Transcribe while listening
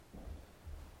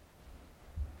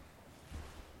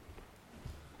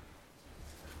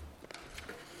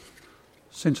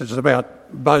Since it's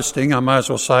about boasting, I may as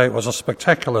well say it was a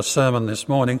spectacular sermon this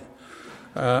morning,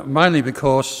 mainly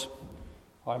because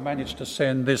I managed to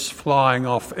send this flying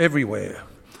off everywhere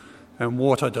and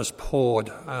water just poured.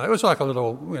 It was like a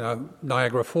little,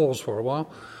 Niagara Falls for a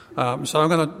while. So I'm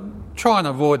going to try and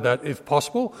avoid that if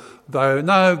possible, though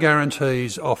no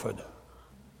guarantees offered.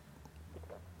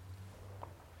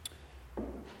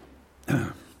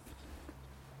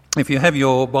 If you have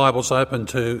your Bibles open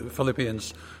to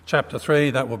Philippians chapter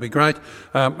 3, that will be great.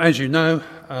 As you know,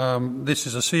 this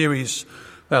is a series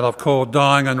that I've called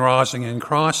Dying and Rising in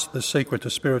Christ, the Secret to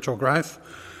Spiritual Growth.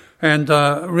 And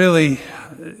really,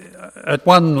 at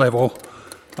one level,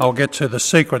 I'll get to the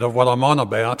secret of what I'm on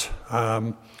about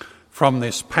from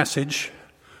this passage,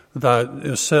 though it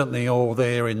was certainly all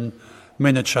there in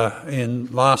miniature in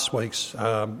last week's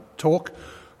talk.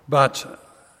 But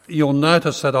you'll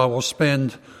notice that I will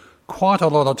spend quite a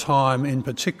lot of time in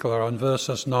particular on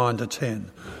verses 9 to 10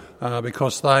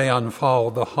 because they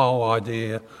unfold the whole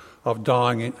idea of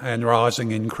dying and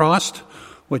rising in Christ,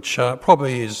 which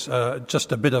probably is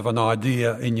just a bit of an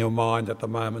idea in your mind at the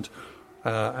moment,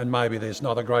 and maybe there's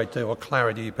not a great deal of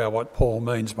clarity about what Paul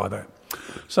means by that.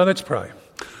 So let's pray.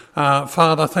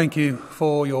 Father, thank you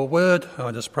for your word.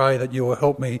 I just pray that you will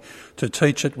help me to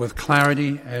teach it with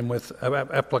clarity and with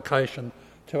application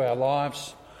to our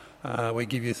lives. We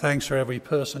give you thanks for every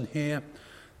person here.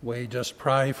 We just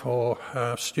pray for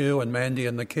Stu and Mandy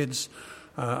and the kids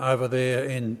over there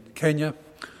in Kenya,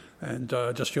 and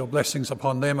just your blessings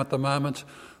upon them at the moment.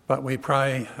 But we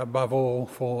pray above all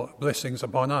for blessings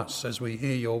upon us as we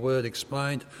hear your word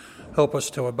explained. Help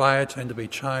us to obey it and to be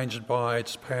changed by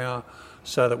its power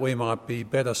so that we might be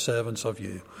better servants of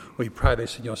you. We pray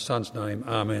this in your Son's name.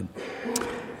 Amen.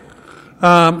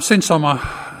 Since I'm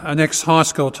an ex-high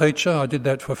school teacher, I did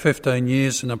that for 15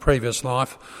 years in a previous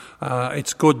life,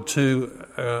 it's good to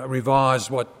revise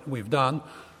what we've done.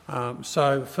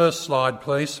 So first slide,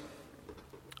 please.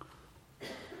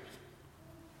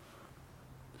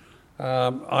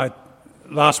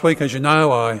 Last week, as you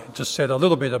know, I just said a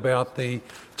little bit about the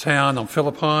town of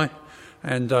Philippi,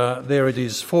 and there it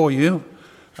is for you.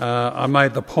 I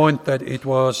made the point that it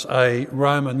was a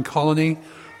Roman colony,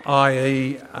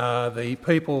 i.e. the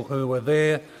people who were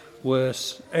there were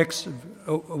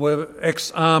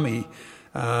ex-army.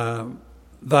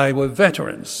 They were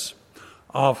veterans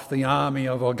of the army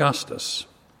of Augustus,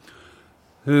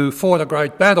 who fought a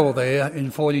great battle there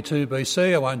in 42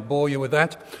 BC. I won't bore you with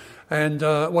that. And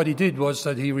what he did was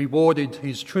that he rewarded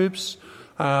his troops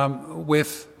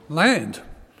with land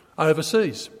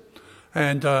overseas.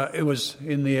 And it was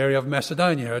in the area of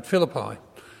Macedonia at Philippi.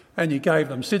 And he gave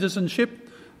them citizenship,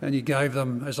 and he gave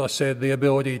them, as I said, the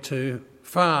ability to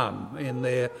farm in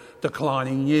their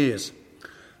declining years.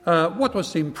 What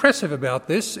was impressive about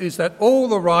this is that all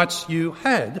the rights you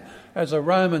had as a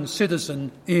Roman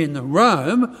citizen in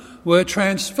Rome were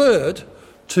transferred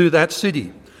to that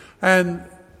city. And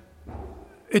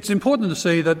it's important to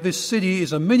see that this city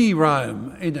is a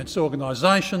mini-Rome in its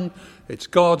organisation, its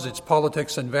gods, its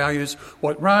politics and values.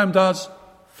 What Rome does,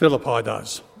 Philippi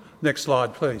does. Next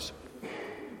slide, please.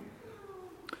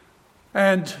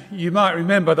 And you might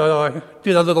remember that I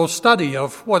did a little study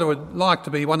of what it would like to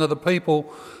be one of the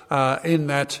people in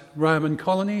that Roman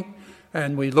colony,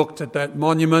 and we looked at that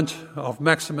monument of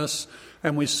Maximus,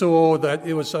 and we saw that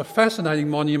it was a fascinating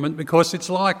monument because it's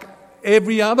like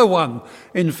every other one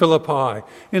in Philippi,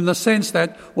 in the sense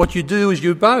that what you do is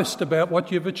you boast about what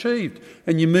you've achieved,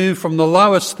 and you move from the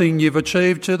lowest thing you've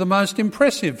achieved to the most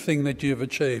impressive thing that you've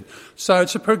achieved. So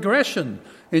it's a progression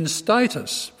in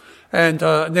status. And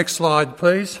next slide,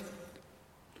 please.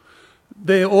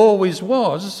 There always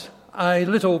was a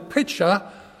little picture,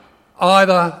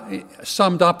 either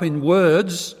summed up in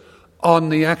words on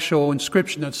the actual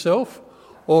inscription itself,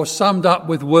 or summed up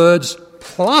with words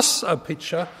plus a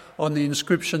picture on the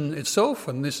inscription itself,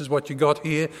 and this is what you got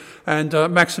here. And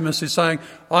Maximus is saying,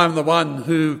 I'm the one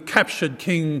who captured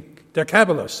King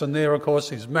Decebalus, and there, of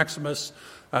course, is Maximus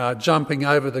jumping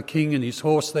over the king and his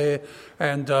horse there,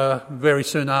 and very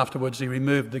soon afterwards he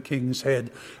removed the king's head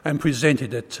and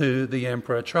presented it to the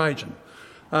Emperor Trajan.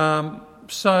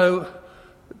 So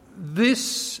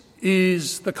this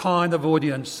is the kind of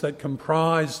audience that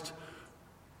comprised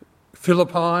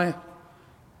Philippi,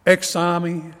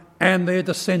 ex-army, and their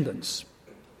descendants.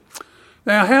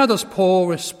 Now, how does Paul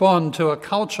respond to a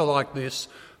culture like this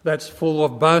that's full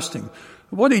of boasting?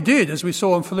 What he did, as we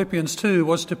saw in Philippians 2,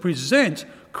 was to present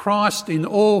Christ in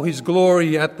all his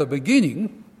glory at the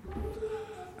beginning,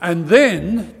 and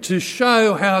then to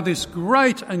show how this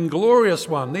great and glorious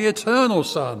one, the eternal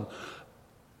Son,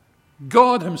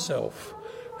 God himself,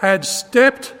 had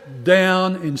stepped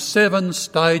down in 7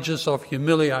 stages of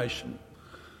humiliation,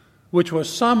 which were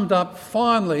summed up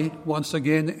finally, once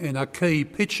again, in a key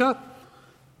picture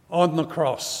on the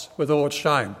cross with all its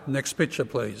shame. Next picture,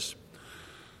 please.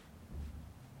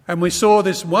 And we saw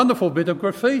this wonderful bit of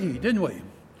graffiti, didn't we?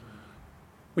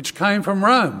 Which came from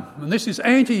Rome. And this is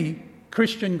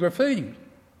anti-Christian graffiti.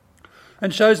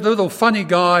 And shows the little funny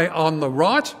guy on the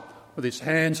right with his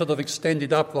hand sort of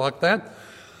extended up like that.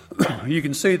 You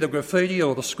can see the graffiti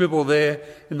or the scribble there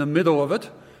in the middle of it.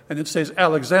 And it says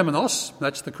Alexamenos,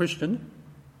 that's the Christian,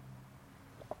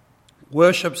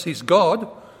 worships his God.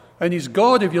 And his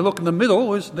God, if you look in the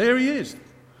middle, there he is.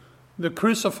 The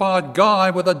crucified guy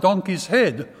with a donkey's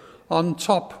head on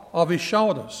top of his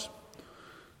shoulders.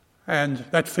 And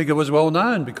that figure was well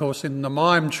known because in the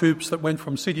mime troops that went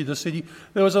from city to city,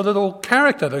 there was a little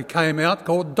character that came out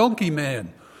called Donkey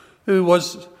Man, who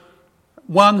was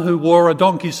one who wore a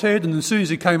donkey's head, and as soon as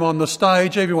he came on the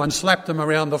stage, everyone slapped him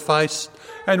around the face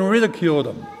and ridiculed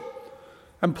him.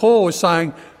 And Paul was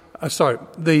saying,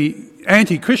 the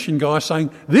anti-Christian guy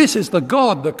saying, this is the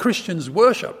God that Christians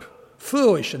worship,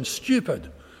 foolish and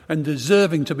stupid and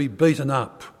deserving to be beaten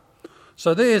up.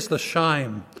 So there's the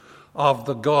shame of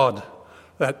the God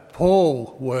that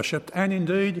Paul worshipped, and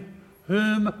indeed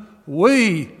whom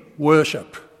we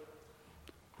worship.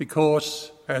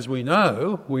 Because, as we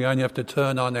know, we only have to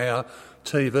turn on our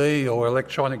TV or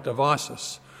electronic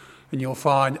devices, and you'll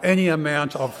find any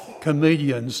amount of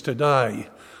comedians today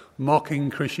mocking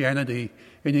Christianity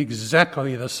in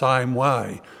exactly the same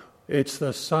way. It's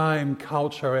the same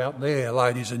culture out there,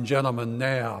 ladies and gentlemen,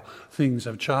 now. Things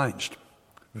have changed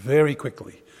very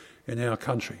quickly in our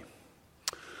country.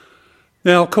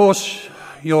 Now, of course,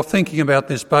 you're thinking about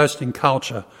this boasting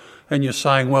culture and you're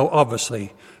saying, well,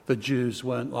 obviously the Jews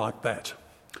weren't like that.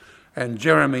 And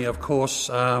Jeremy, of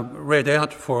course, read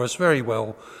out for us very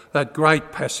well that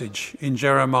great passage in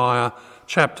Jeremiah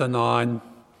chapter 9,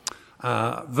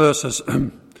 verses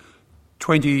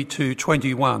 20 to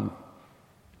 21.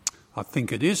 I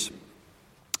think it is.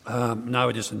 No,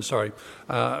 it isn't, sorry.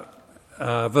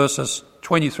 Verses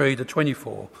 23 to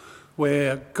 24,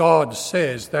 where God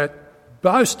says that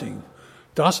boasting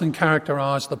doesn't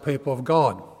characterise the people of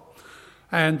God.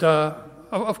 And,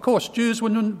 of course, Jews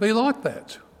wouldn't be like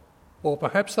that. Or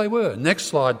perhaps they were. Next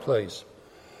slide, please.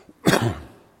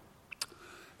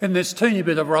 In this teeny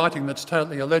bit of writing that's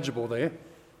totally illegible there.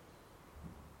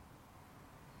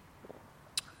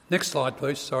 Next slide,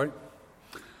 please, sorry.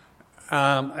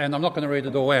 And I'm not going to read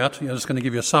it all out, I'm just going to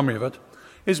give you a summary of it,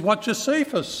 is what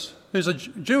Josephus, who's a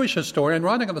Jewish historian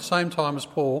writing at the same time as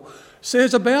Paul,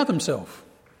 says about himself.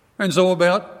 And it's all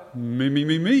about me.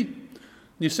 And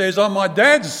he says, on my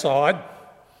dad's side,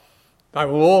 they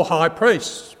were all high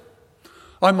priests.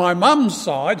 On my mum's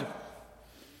side,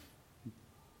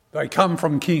 they come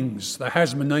from kings, the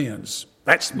Hasmoneans.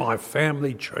 That's my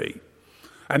family tree.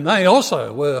 And they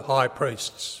also were high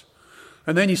priests.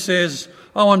 And then he says,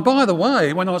 oh, and by the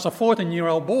way, when I was a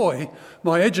 14-year-old boy,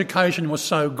 my education was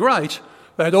so great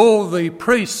that all the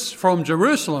priests from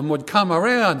Jerusalem would come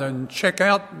around and check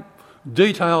out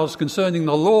details concerning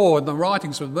the law and the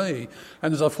writings with me.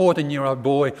 And as a 14-year-old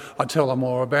boy, I'd tell them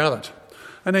all about it.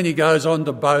 And then he goes on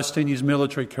to boast in his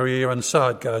military career, and so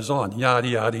it goes on, yada,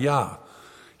 yada, yada.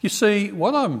 You see,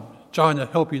 what I'm trying to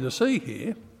help you to see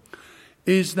here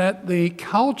is that the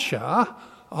culture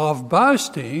of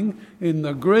boasting in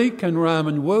the Greek and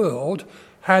Roman world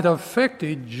had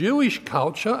affected Jewish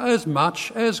culture as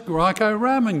much as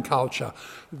Greco-Roman culture.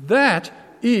 That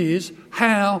is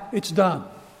how it's done.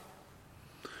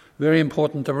 Very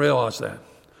important to realise that,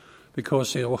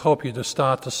 because it will help you to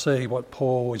start to see what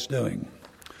Paul is doing.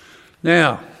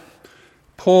 Now,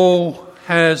 Paul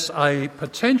has a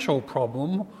potential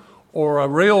problem or a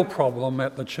real problem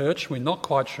at the church. We're not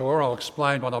quite sure. I'll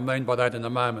explain what I mean by that in a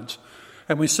moment.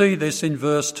 And we see this in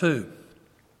verse 2.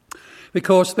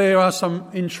 Because there are some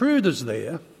intruders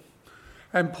there,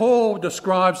 and Paul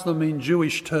describes them in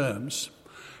Jewish terms.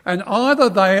 And either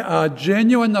they are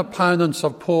genuine opponents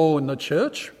of Paul in the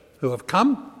church who have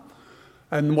come,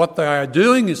 and what they are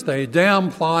doing is they're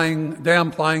downplaying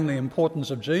the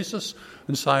importance of Jesus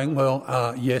and saying,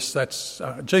 well, yes, that's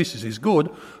Jesus is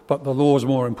good, but the law is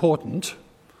more important.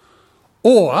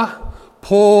 Or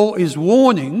Paul is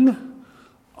warning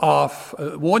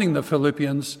the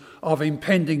Philippians of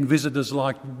impending visitors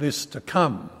like this to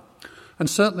come. And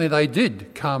certainly they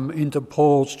did come into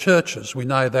Paul's churches. We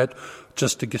know that,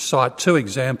 just to cite 2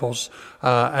 examples,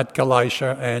 at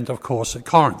Galatia and, of course, at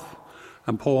Corinth.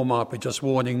 And Paul might be just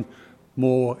warning,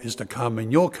 more is to come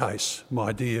in your case,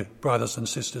 my dear brothers and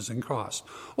sisters in Christ.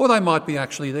 Or they might be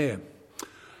actually there.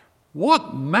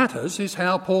 What matters is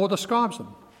how Paul describes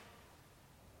them.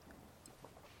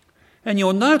 And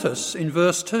you'll notice in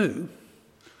verse 2,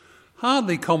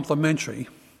 hardly complimentary,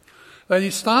 that he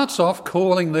starts off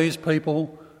calling these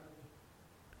people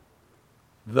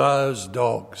those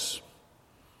dogs.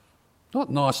 Not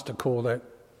nice to call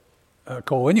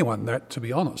anyone that, to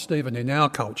be honest, even in our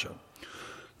culture.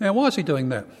 Now, why is he doing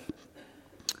that?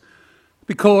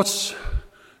 Because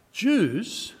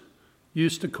Jews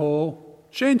used to call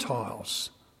Gentiles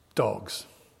dogs.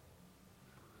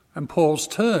 And Paul's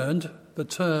turned the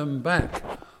term back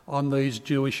on these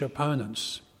Jewish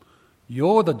opponents.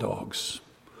 You're the dogs.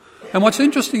 And what's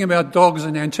interesting about dogs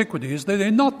in antiquity is that they're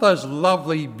not those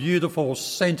lovely, beautiful,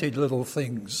 scented little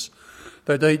things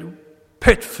that eat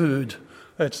pet food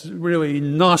that's really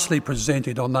nicely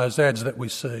presented on those ads that we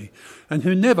see, and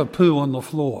who never poo on the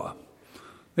floor.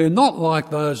 They're not like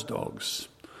those dogs.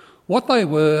 What they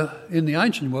were in the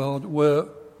ancient world were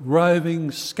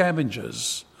roving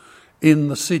scavengers in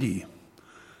the city.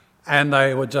 And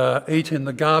they would eat in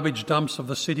the garbage dumps of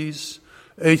the cities,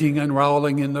 eating and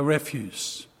rolling in the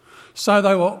refuse. So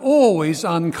they were always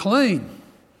unclean.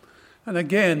 And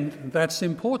again, that's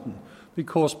important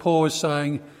because Paul is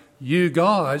saying, you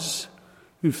guys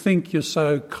who think you're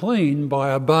so clean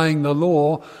by obeying the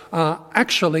law are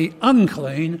actually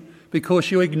unclean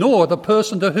because you ignore the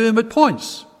person to whom it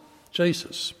points,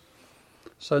 Jesus.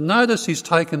 So notice he's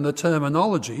taken the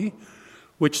terminology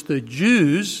which the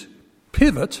Jews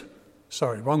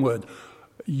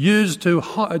used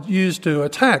to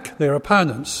attack their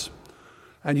opponents,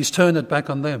 and he's turned it back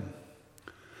on them.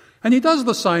 And he does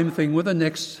the same thing with the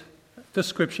next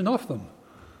description of them.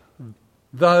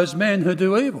 Those men who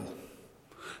do evil.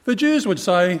 The Jews would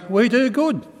say, we do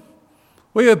good.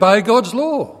 We obey God's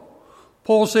law.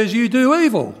 Paul says you do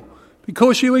evil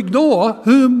because you ignore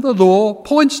whom the law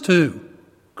points to,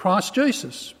 Christ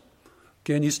Jesus.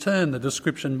 Again, he's turned the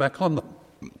description back on them.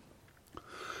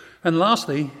 And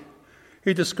lastly,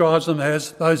 he describes them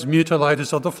as those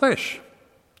mutilators of the flesh.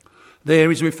 There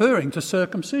he's referring to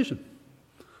circumcision.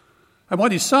 And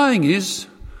what he's saying is,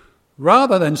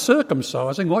 rather than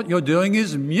circumcising, what you're doing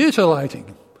is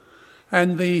mutilating.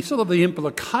 And the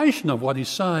implication of what he's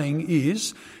saying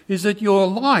is that you're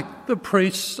like the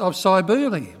priests of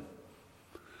Cybele,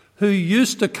 who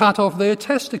used to cut off their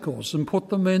testicles and put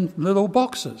them in little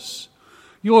boxes.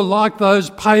 You're like those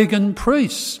pagan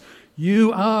priests.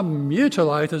 You are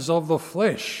mutilators of the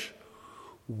flesh.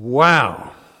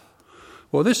 Wow.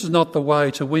 Well, this is not the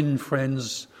way to win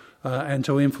friends and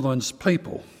to influence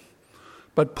people.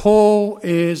 But Paul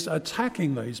is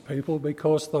attacking these people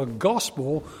because the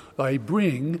gospel they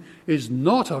bring is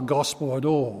not a gospel at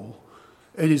all.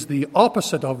 It is the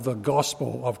opposite of the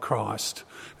gospel of Christ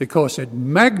because it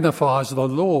magnifies the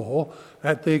law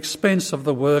at the expense of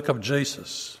the work of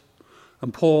Jesus.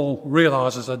 And Paul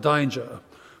realises a danger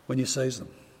when he sees them.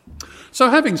 So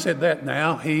having said that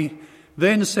now, he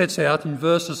then sets out in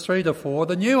verses 3 to 4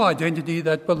 the new identity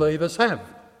that believers have.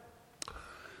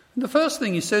 And the first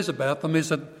thing he says about them is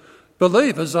that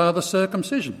believers are the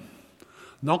circumcision.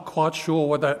 Not quite sure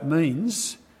what that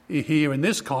means here in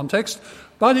this context,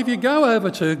 but if you go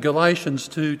over to Galatians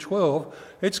 2:12,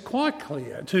 it's quite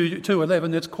clear.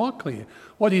 2:11, it's quite clear.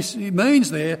 What he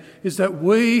means there is that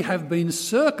we have been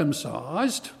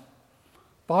circumcised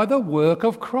by the work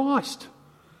of Christ.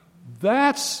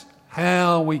 That's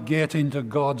how we get into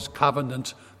God's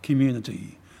covenant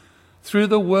community. Through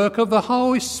the work of the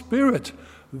Holy Spirit.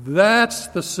 That's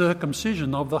the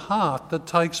circumcision of the heart that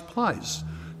takes place,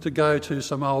 to go to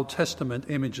some Old Testament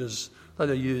images that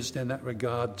are used in that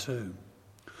regard too.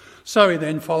 So he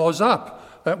then follows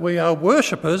up that we are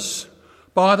worshippers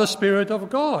by the Spirit of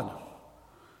God.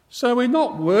 So we're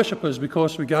not worshippers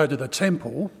because we go to the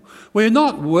temple. We're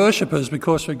not worshippers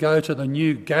because we go to the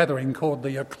new gathering called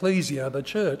the ecclesia, the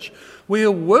church. We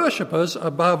are worshippers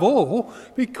above all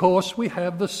because we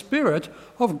have the Spirit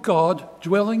of God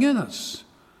dwelling in us.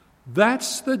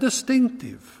 That's the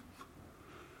distinctive.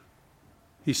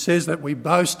 He says that we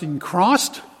boast in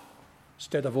Christ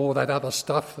instead of all that other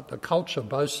stuff that the culture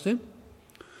boasts in.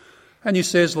 And he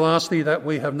says lastly that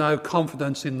we have no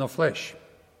confidence in the flesh.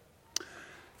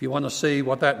 If you want to see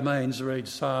what that means, read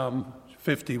Psalm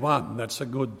 51. That's a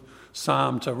good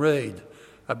psalm to read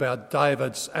about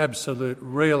David's absolute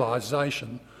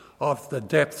realisation of the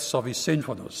depths of his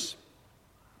sinfulness.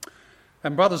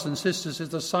 And brothers and sisters,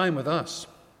 it's the same with us.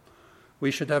 We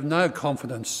should have no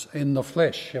confidence in the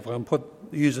flesh, if I can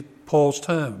use Paul's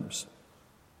terms.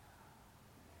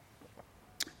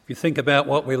 If you think about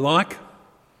what we like,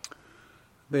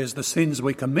 there's the sins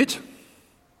we commit.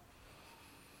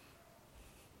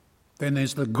 Then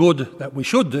there's the good that we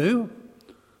should do.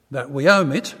 that we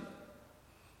omit.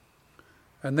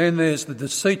 And then there's the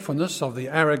deceitfulness of the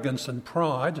arrogance and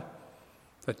pride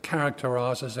that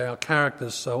characterises our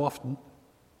characters so often.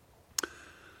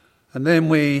 And then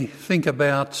we think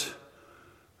about,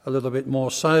 a little bit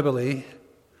more soberly,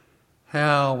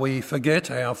 how we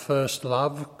forget our first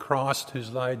love, Christ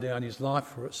who's laid down his life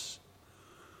for us.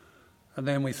 And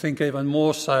then we think even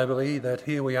more soberly that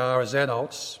here we are as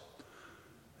adults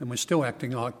and we're still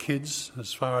acting like kids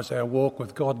as far as our walk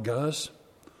with God goes.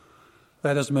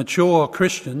 That as mature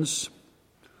Christians,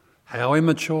 how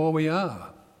immature we are.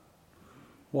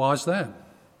 Why is that?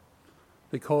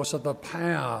 Because of the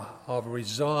power of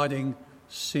residing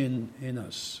sin in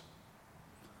us.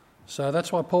 So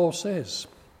that's what Paul says.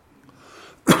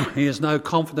 He has no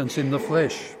confidence in the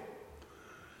flesh.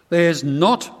 There's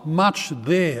not much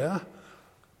there.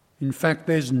 In fact,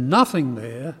 there's nothing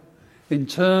there in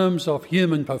terms of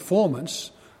human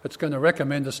performance that's going to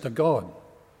recommend us to God.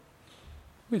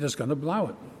 We're just going to blow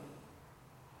it.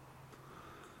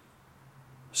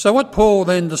 So what Paul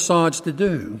then decides to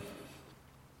do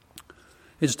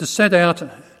is to set out,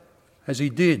 as he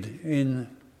did in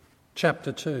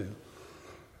chapter 2,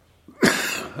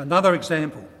 another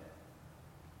example.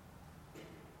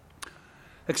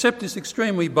 Except it's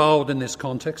extremely bold in this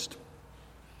context.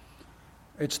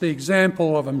 It's the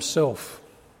example of himself.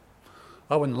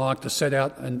 I wouldn't like to set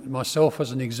out myself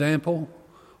as an example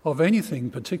of anything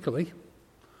particularly,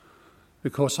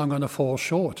 because I'm going to fall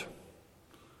short.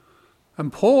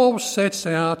 And Paul sets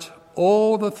out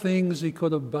all the things he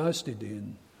could have boasted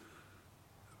in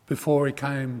before he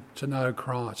came to know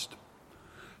Christ.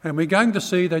 And we're going to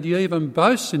see that he even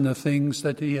boasts in the things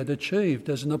that he had achieved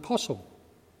as an apostle.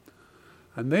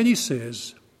 And then he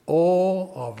says,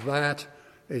 all of that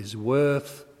is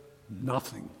worth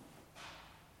nothing.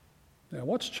 Now,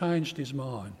 what's changed his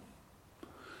mind?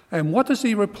 And what does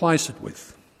he replace it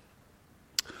with?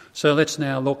 So let's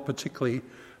now look particularly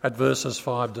at verses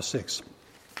 5 to 6.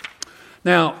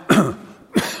 Now,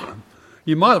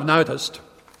 you might have noticed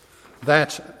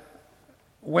that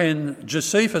when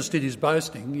Josephus did his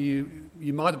boasting,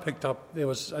 you might have picked up there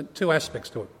was two aspects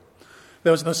to it.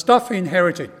 There was the stuff he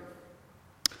inherited.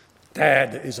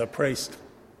 Dad is a priest.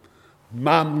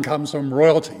 Mum comes from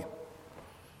royalty.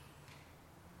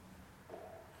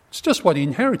 It's just what he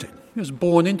inherited. He was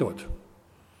born into it.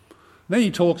 Then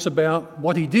he talks about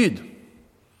what he did.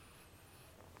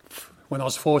 When I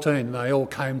was 14, they all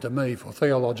came to me for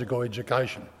theological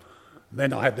education.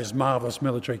 Then I had this marvellous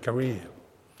military career,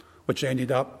 which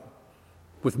ended up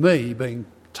with me being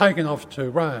taken off to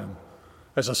Rome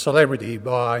as a celebrity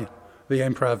by the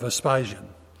Emperor Vespasian.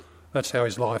 That's how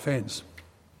his life ends.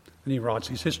 And he writes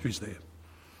his histories there.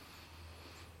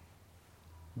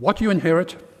 What you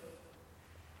inherit,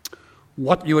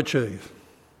 what you achieve.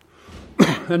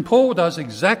 And Paul does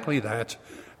exactly that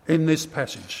in this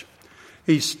passage.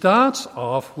 He starts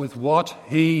off with what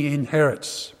he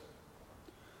inherits.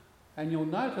 And you'll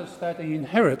notice that he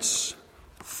inherits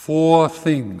 4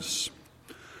 things.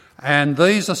 And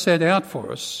these are set out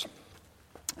for us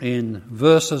in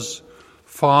verses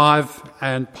 5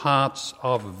 and parts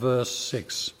of verse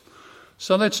 6.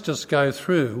 So let's just go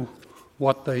through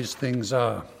what these things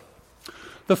are.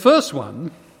 The first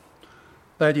one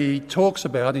that he talks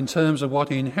about in terms of what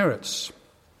he inherits,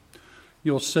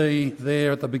 you'll see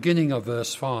there at the beginning of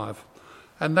verse 5,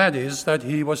 and that is that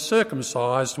he was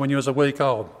circumcised when he was a week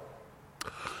old.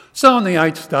 So on the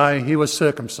 8th day he was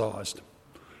circumcised.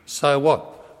 So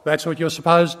what? That's what you're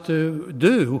supposed to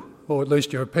do, or at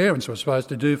least your parents were supposed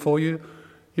to do for you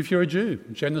if you're a Jew.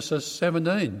 Genesis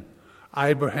 17.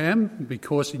 Abraham,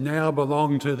 because he now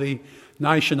belonged to the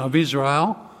nation of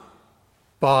Israel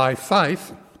by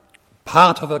faith,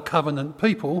 part of a covenant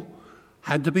people,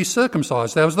 had to be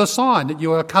circumcised. That was the sign that you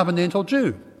were a covenantal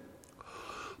Jew.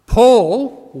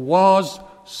 Paul was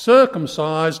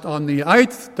circumcised on the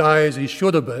 8th day as he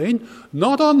should have been,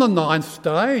 not on the 9th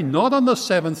day, not on the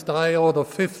 7th day or the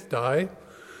 5th day.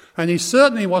 And he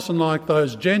certainly wasn't like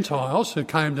those Gentiles who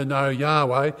came to know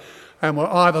Yahweh and were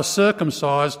either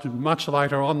circumcised much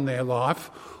later on in their life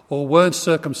or weren't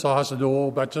circumcised at all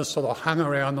but just sort of hung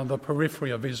around on the periphery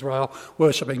of Israel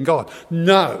worshipping God.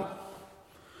 No.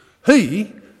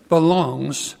 He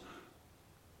belongs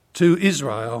to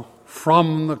Israel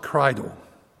from the cradle.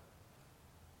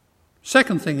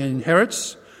 Second thing he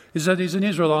inherits is that he's an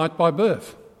Israelite by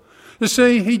birth. You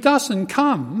see, he doesn't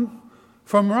come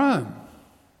from Rome.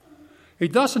 He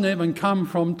doesn't even come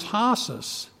from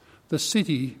Tarsus, the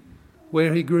city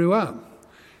where he grew up.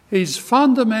 His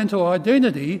fundamental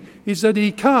identity is that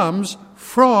he comes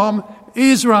from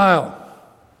Israel.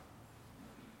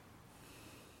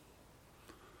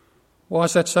 Why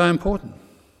is that so important?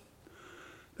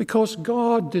 Because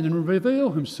God didn't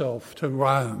reveal himself to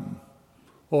Rome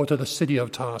or to the city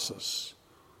of Tarsus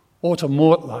or to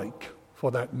Mortlake, for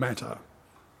that matter,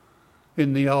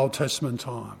 in the Old Testament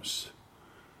times.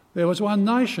 There was one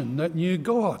nation that knew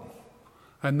God,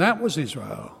 and that was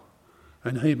Israel,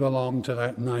 and he belonged to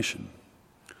that nation.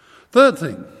 Third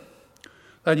thing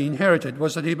that he inherited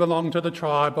was that he belonged to the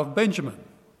tribe of Benjamin.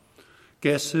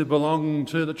 Guess who belonged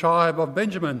to the tribe of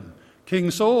Benjamin? King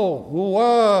Saul.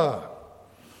 Hoo-ah!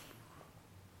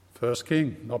 First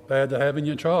king, not bad to have in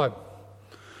your tribe.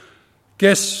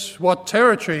 Guess what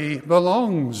territory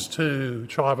belongs to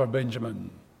tribe of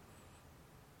Benjamin?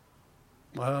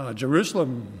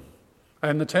 Jerusalem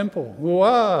and the temple.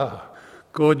 Hoo-ah!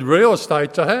 Good real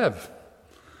estate to have.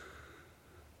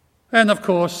 And of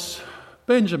course,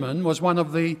 Benjamin was one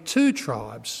of the 2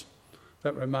 tribes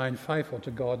that remained faithful to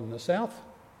God in the south,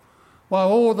 while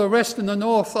all the rest in the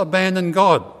north abandoned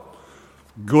God.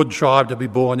 Good tribe to be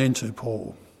born into,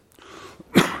 Paul.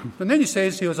 And then he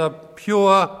says he was a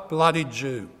pure-blooded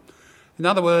Jew. In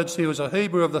other words, he was a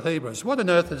Hebrew of the Hebrews. What on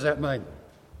earth does that mean?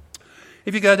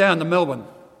 If you go down to Melbourne,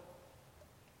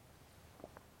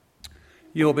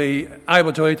 you'll be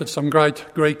able to eat at some great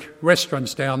Greek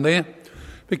restaurants down there,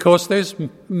 because there's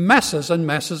masses and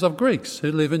masses of Greeks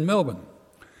who live in Melbourne.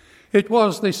 It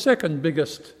was the second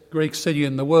biggest Greek city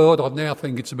in the world. I now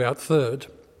think it's about third.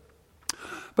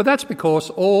 But that's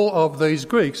because all of these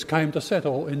Greeks came to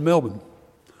settle in Melbourne.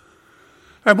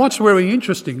 And what's very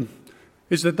interesting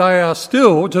is that they are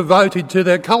still devoted to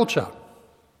their culture.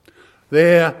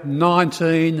 Their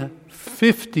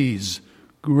 1950s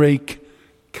Greek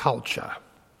culture.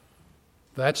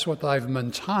 That's what they've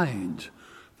maintained.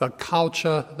 The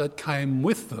culture that came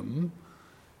with them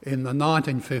in the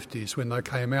 1950s when they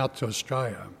came out to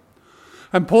Australia.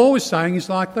 And Paul is saying he's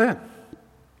like that.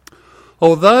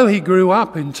 Although he grew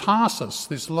up in Tarsus,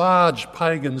 this large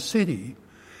pagan city,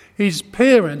 his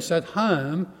parents at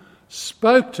home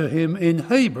spoke to him in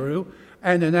Hebrew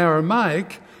and in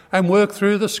Aramaic and worked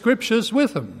through the scriptures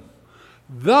with him.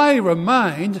 They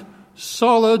remained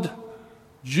solid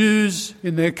Jews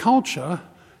in their culture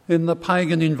in the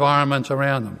pagan environment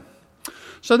around them.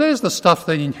 So there's the stuff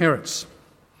that he inherits.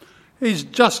 He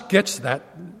just gets that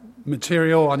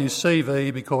material on his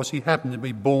CV because he happened to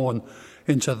be born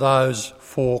into those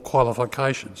 4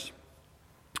 qualifications.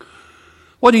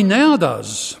 What he now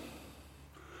does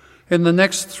in the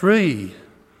next 3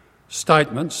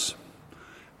 statements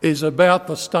is about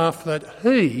the stuff that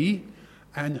he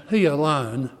and he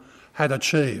alone had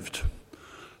achieved.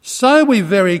 So we're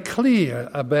very clear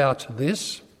about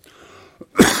this.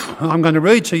 I'm going to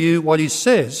read to you what he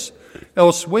says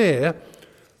elsewhere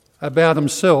about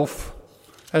himself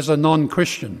as a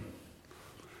non-Christian.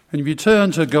 And if you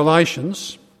turn to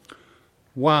Galatians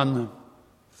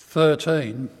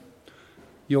 1:13,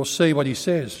 you'll see what he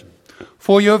says.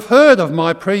 For you have heard of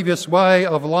my previous way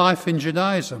of life in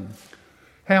Judaism,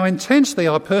 how intensely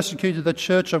I persecuted the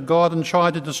church of God and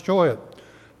tried to destroy it.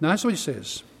 Notice what he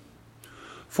says.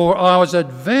 For I was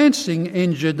advancing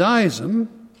in Judaism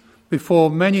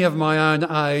before many of my own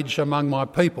age among my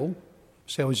people,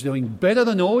 so I was doing better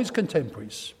than all his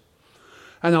contemporaries.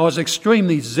 And I was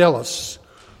extremely zealous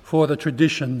for the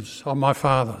traditions of my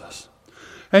fathers.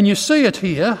 And you see it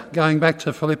here, going back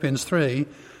to Philippians 3,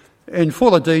 in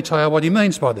fuller detail what he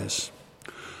means by this.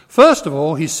 First of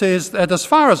all, he says that as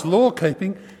far as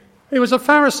law-keeping, he was a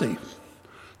Pharisee.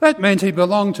 That meant he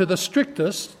belonged to the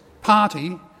strictest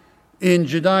party in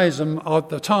Judaism of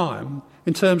the time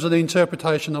in terms of the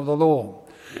interpretation of the law.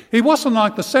 He wasn't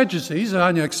like the Sadducees who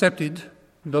only accepted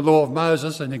the law of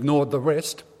Moses and ignored the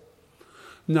rest.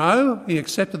 No, he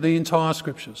accepted the entire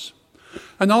scriptures.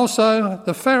 And also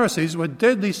the Pharisees were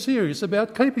deadly serious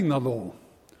about keeping the law.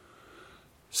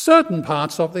 Certain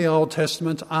parts of the Old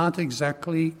Testament aren't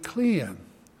exactly clear.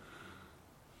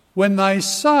 When they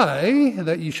say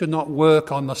that you should not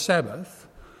work on the Sabbath,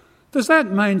 does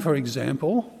that mean, for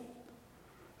example,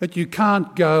 that you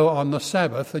can't go on the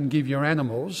Sabbath and give your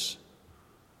animals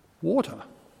water?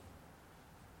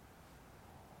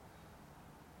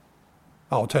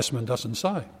 Old Testament doesn't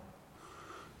say.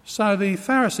 So the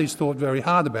Pharisees thought very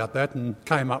hard about that and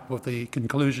came up with the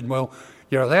conclusion, well,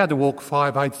 you're allowed to walk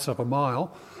 5/8 of a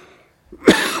mile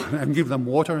and give them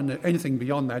water, and anything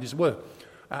beyond that is work.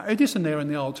 It isn't there in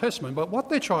the Old Testament, but what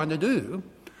they're trying to do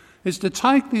is to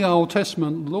take the Old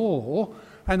Testament law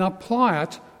and apply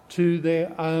it to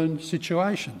their own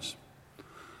situations.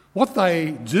 What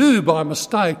they do by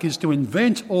mistake is to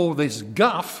invent all this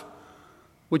guff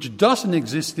which doesn't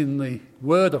exist in the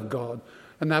Word of God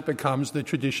and that becomes the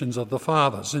traditions of the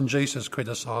fathers, and Jesus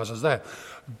criticises that.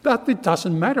 But it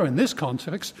doesn't matter in this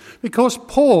context because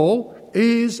Paul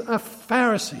is a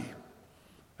Pharisee,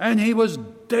 and he was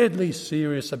deadly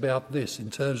serious about this in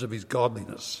terms of his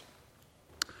godliness.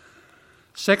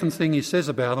 Second thing he says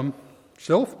about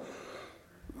himself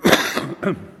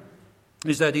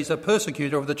is that he's a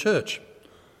persecutor of the church.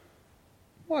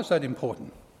 Why is that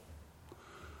important?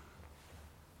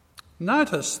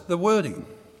 Notice the wording.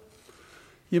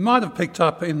 You might have picked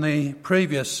up in the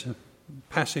previous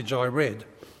passage I read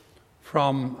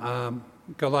from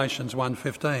Galatians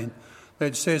 1:15 that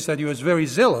it says that he was very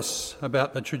zealous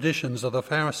about the traditions of the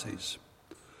Pharisees.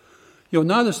 You'll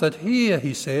notice that here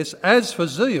he says, as for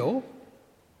zeal,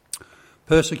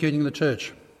 persecuting the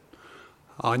church.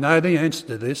 I know the answer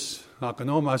to this. I can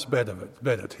almost bet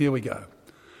it. Here we go.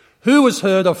 Who has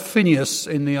heard of Phinehas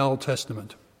in the Old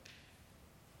Testament?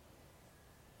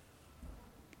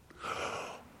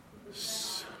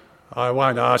 I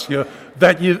won't ask you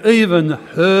that you've even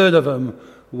heard of him.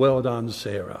 Well done,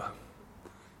 Sarah.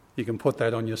 You can put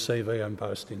that on your CV and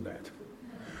post in that.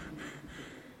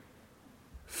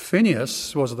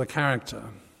 Phinehas was the character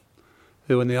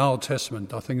who in the Old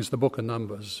Testament, I think it's the book of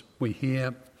Numbers, we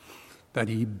hear that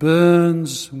he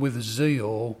burns with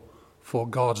zeal for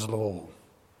God's law.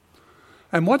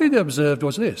 And what he observed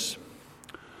was this.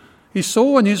 He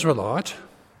saw an Israelite,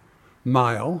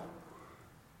 male,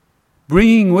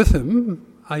 bringing with him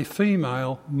a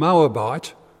female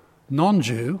Moabite,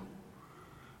 non-Jew,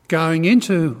 going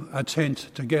into a tent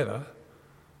together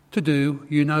to do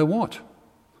you know what.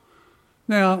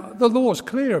 Now, the law's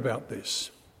clear about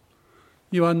this.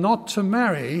 You are not to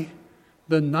marry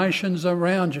the nations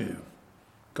around you,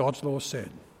 God's law said.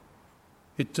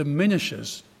 It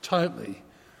diminishes totally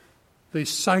the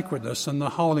sacredness and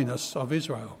the holiness of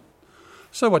Israel.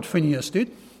 So what Phinehas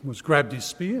did was grabbed his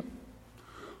spear,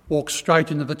 walked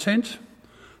straight into the tent.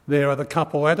 There are the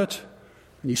couple at it,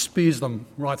 and he spears them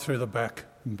right through the back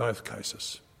in both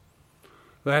cases.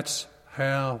 That's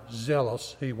how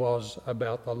zealous he was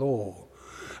about the law.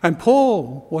 And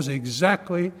Paul was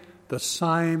exactly the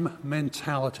same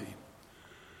mentality.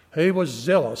 He was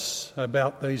zealous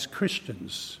about these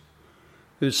Christians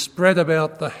who spread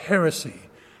about the heresy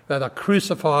that a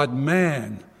crucified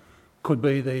man could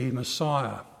be the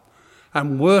Messiah.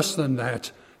 And worse than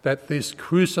that, that this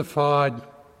crucified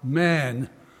man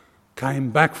came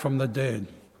back from the dead.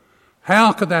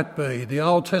 How could that be? The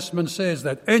Old Testament says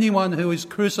that anyone who is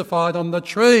crucified on the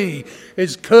tree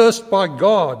is cursed by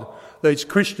God. These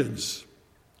Christians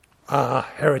are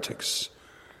heretics.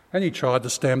 And he tried to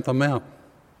stamp them out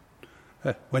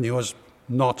when he was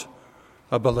not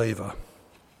a believer.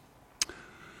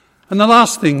 And the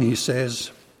last thing he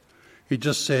says, he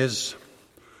just says,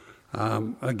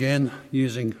 again,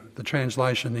 using the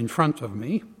translation in front of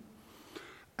me,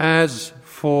 as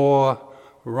for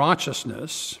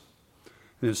righteousness,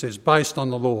 and it says based on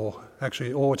the law,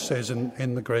 actually all it says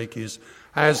in the Greek is,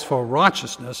 as for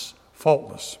righteousness,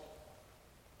 faultless.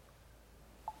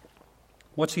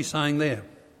 What's he saying there?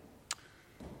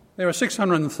 There are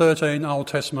 613 Old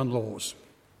Testament laws,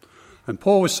 and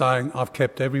Paul was saying, I've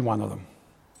kept every one of them.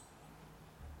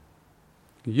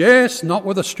 Yes, not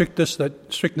with the strictness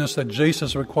that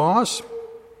Jesus requires.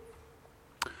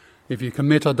 If you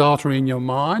commit adultery in your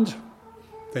mind,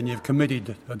 then you've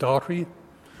committed adultery.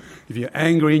 If you're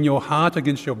angry in your heart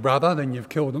against your brother, then you've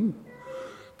killed him.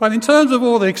 But in terms of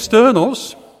all the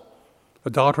externals,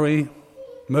 adultery,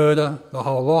 murder, the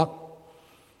whole lot,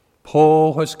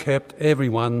 Paul has kept every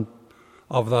one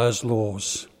of those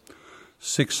laws,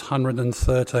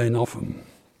 613 of them.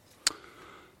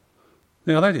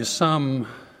 Now that is some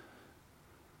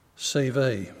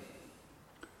CV.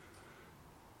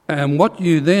 And what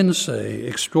you then see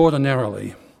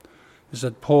extraordinarily is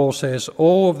that Paul says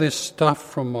all of this stuff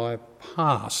from my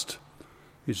past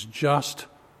is just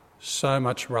so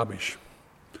much rubbish.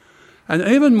 And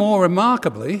even more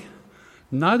remarkably,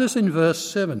 notice in verse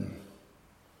 7,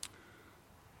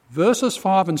 verses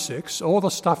 5 and 6, all the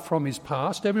stuff from his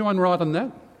past, everyone write on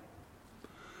that?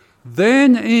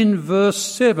 Then in verse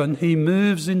 7 he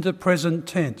moves into present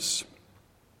tense.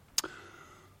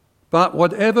 But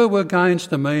whatever were gains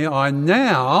to me, I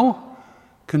now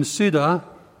consider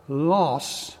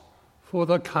loss for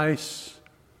the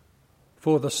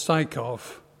sake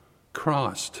of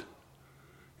Christ.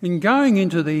 In going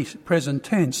into the present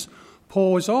tense,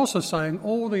 Paul is also saying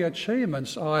all the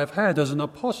achievements I have had as an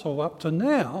apostle up to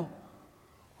now,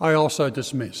 I also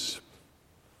dismiss.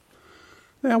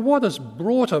 Now, what has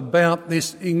brought about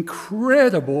this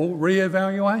incredible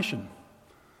re-evaluation?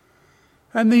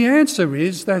 And the answer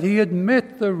is that he had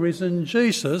met the risen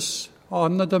Jesus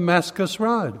on the Damascus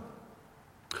road.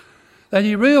 That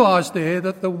he realised there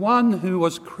that the one who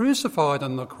was crucified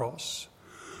on the cross,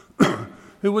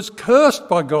 who was cursed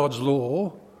by God's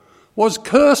law, was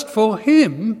cursed for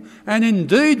him, and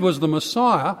indeed was the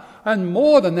Messiah, and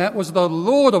more than that, was the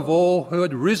Lord of all who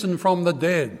had risen from the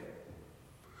dead.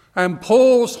 And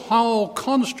Paul's whole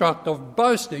construct of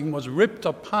boasting was ripped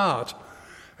apart,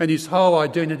 and his whole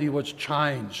identity was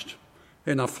changed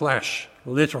in a flash,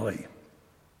 literally.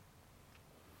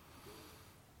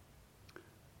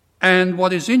 And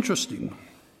what is interesting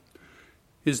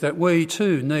is that we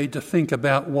too need to think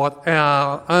about what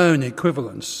our own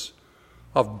equivalents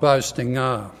of boasting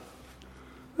are.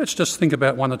 Let's just think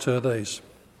about one or two of these.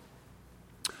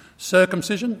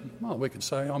 Circumcision, well, we could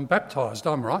say I'm baptised,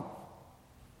 I'm right.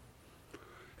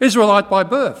 Israelite by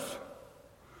birth.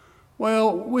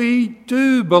 Well, we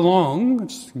do belong,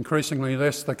 it's increasingly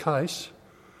less the case,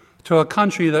 to a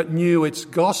country that knew its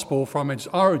gospel from its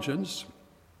origins.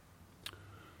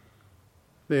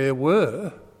 There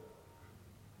were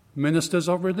ministers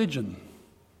of religion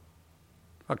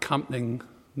accompanying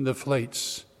the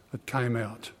fleets that came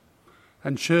out,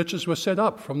 and churches were set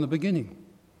up from the beginning.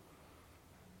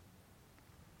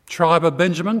 Tribe of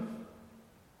Benjamin,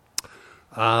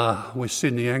 we're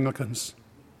Sydney Anglicans.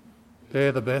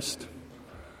 They're the best.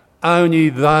 Only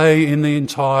they in the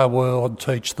entire world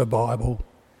teach the Bible,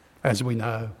 as we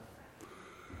know.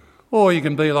 Or you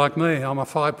can be like me, I'm a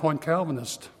 5-point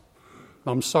Calvinist.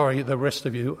 I'm sorry, the rest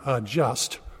of you are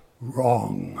just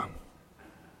wrong.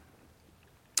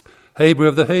 Hebrew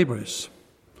of the Hebrews,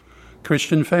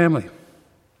 Christian family.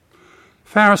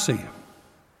 Pharisee,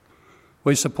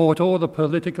 we support all the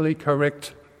politically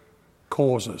correct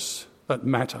causes that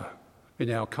matter in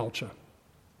our culture.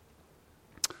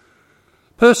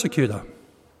 Persecutor,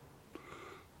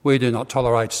 we do not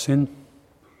tolerate sin.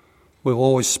 We'll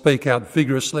always speak out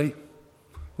vigorously.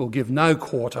 We'll give no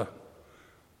quarter.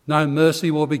 No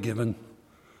mercy will be given.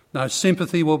 No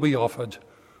sympathy will be offered.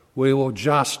 We will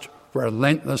just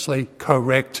relentlessly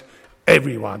correct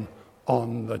everyone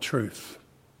on the truth.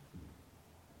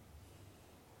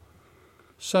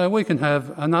 So we can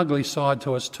have an ugly side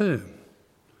to us too.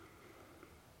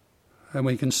 And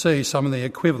we can see some of the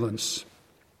equivalents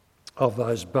of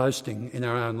those boasting in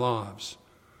our own lives.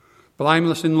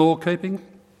 Blameless in law keeping.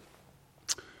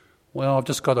 Well, I've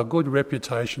just got a good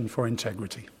reputation for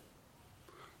integrity.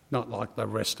 Not like the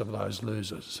rest of those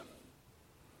losers.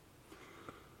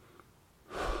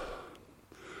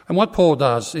 And what Paul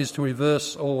does is to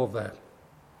reverse all of that.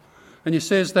 And he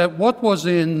says that what was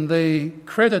in the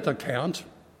credit account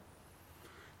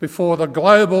before the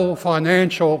global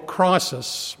financial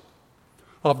crisis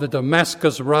of the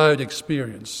Damascus Road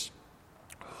experience,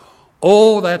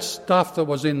 all that stuff that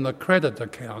was in the credit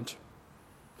account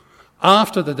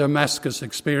after the Damascus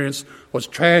experience was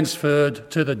transferred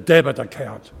to the debit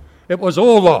account. It was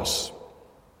all loss.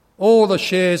 All the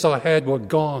shares I had were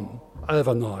gone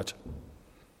overnight.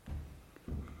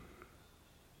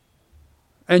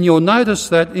 And you'll notice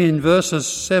that in verses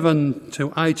 7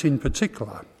 to 8 in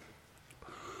particular,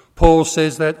 Paul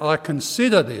says that I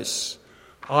consider this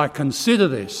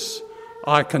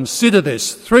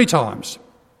 3 times.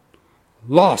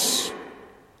 Loss.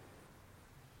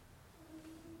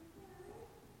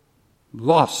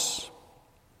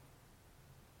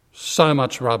 So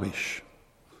much rubbish.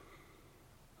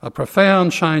 A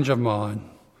profound change of mind.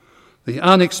 The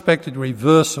unexpected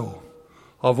reversal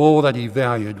of all that he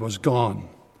valued was gone.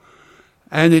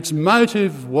 And its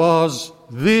motive was,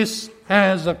 this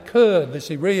has occurred, this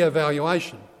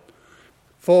re-evaluation,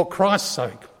 for Christ's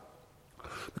sake.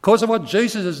 Because of what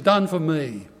Jesus has done for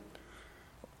me,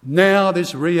 now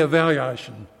this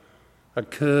re-evaluation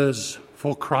occurs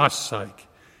for Christ's sake,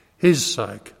 his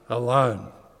sake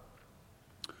alone.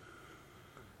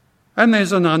 And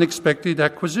there's an unexpected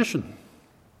acquisition.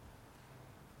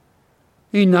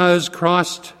 He knows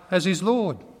Christ as his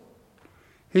Lord.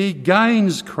 He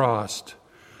gains Christ.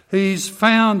 He's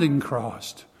found in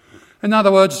Christ. In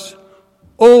other words,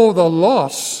 all the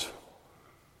loss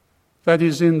that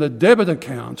is in the debit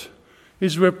account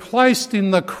is replaced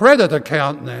in the credit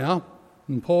account now,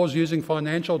 and Paul's using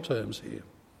financial terms here,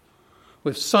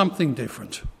 with something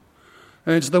different.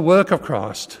 And it's the work of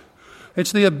Christ.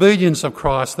 It's the obedience of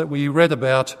Christ that we read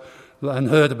about and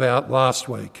heard about last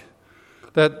week.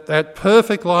 That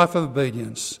perfect life of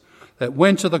obedience that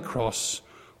went to the cross,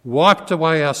 wiped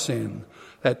away our sin,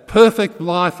 that perfect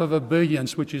life of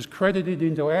obedience which is credited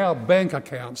into our bank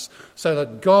accounts so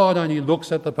that God only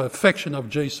looks at the perfection of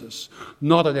Jesus,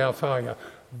 not at our failure.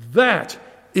 That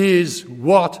is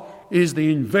what is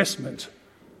the investment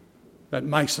that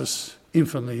makes us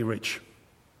infinitely rich.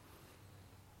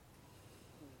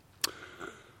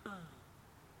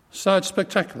 So it's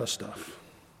spectacular stuff.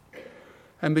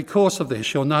 And because of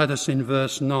this, you'll notice in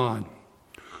verse 9,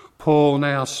 Paul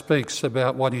now speaks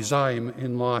about what his aim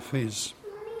in life is.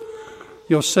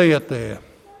 You'll see it there.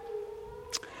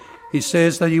 He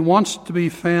says that he wants to be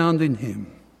found in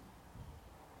him.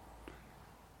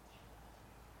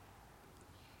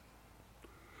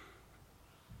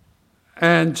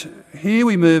 And here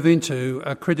we move into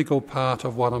a critical part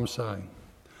of what I'm saying.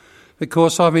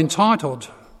 Because I've titled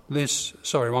this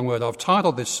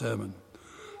sermon,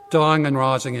 Dying and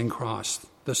Rising in Christ,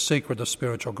 the Secret of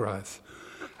Spiritual Growth.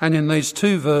 And in these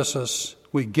two verses,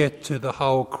 we get to the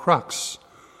whole crux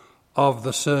of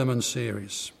the sermon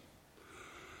series.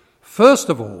 First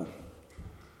of all,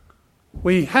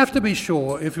 we have to be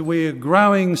sure, if we're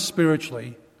growing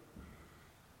spiritually,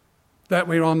 that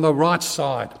we're on the right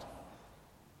side,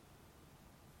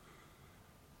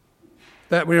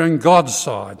 that we're on God's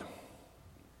side.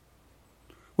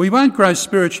 We won't grow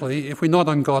spiritually if we're not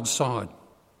on God's side,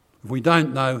 if we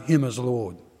don't know him as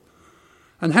Lord.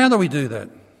 And how do we do that?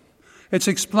 It's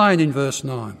explained in verse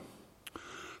 9.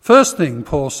 First thing,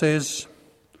 Paul says,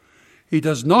 he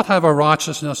does not have a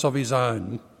righteousness of his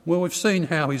own. Well, we've seen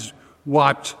how he's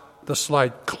wiped the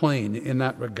slate clean in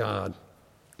that regard.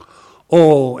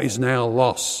 All is now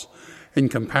loss in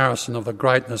comparison of the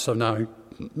greatness of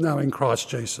knowing Christ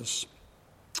Jesus.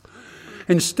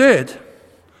 Instead,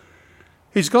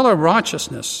 he's got a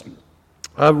righteousness,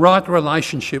 a right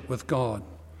relationship with God,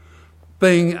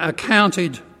 being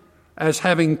accounted as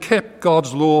having kept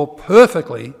God's law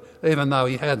perfectly, even though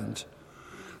he hadn't.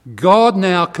 God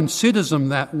now considers him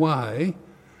that way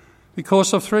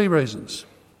because of three reasons.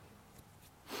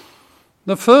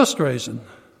 The first reason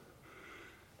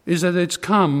is that it's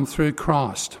come through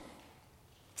Christ.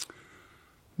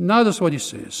 Notice what he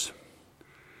says.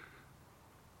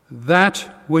 That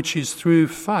which is through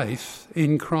faith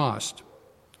in Christ.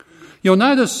 You'll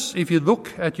notice if you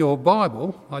look at your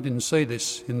Bible, I didn't see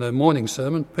this in the morning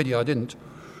sermon, pity I didn't,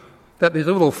 that there's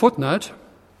a little footnote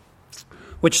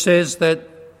which says that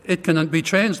it can be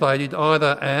translated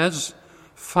either as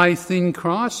faith in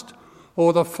Christ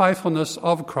or the faithfulness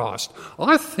of Christ.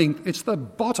 I think it's the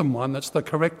bottom one that's the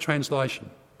correct translation,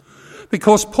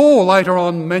 because Paul later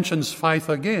on mentions faith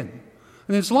again.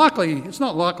 And it's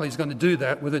not likely he's going to do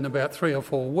that within about 3 or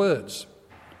 4 words.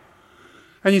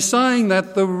 And he's saying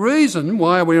that the reason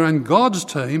why we're on God's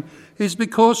team is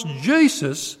because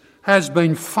Jesus has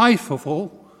been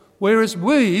faithful, whereas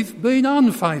we've been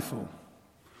unfaithful.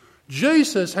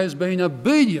 Jesus has been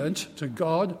obedient to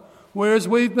God, whereas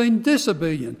we've been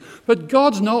disobedient. But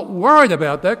God's not worried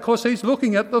about that because he's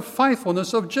looking at the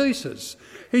faithfulness of Jesus.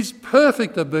 His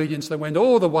perfect obedience that went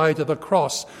all the way to the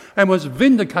cross and was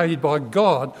vindicated by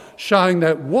God, showing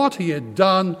that what he had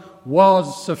done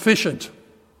was sufficient.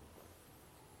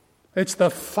 It's the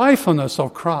faithfulness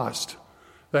of Christ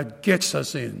that gets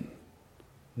us in,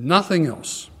 nothing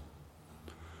else.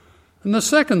 And the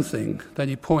second thing that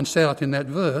he points out in that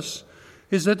verse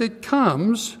is that it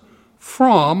comes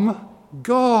from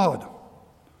God.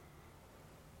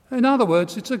 In other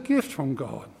words, it's a gift from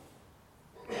God.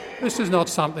 This is not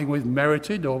something we've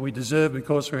merited or we deserve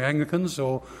because we're Anglicans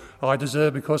or I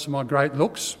deserve because of my great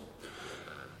looks.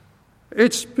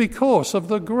 It's because of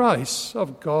the grace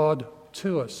of God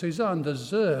to us, his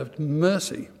undeserved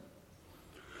mercy.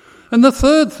 And the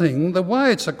third thing, the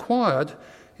way it's acquired,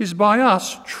 is by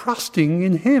us trusting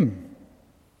in him.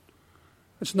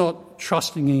 It's not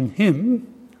trusting in him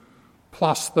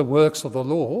plus the works of the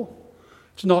law.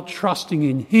 It's not trusting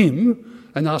in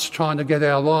him and us trying to get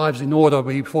our lives in order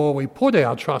before we put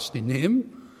our trust in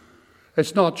him.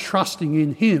 It's not trusting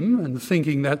in him and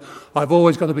thinking that I've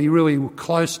always got to be really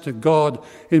close to God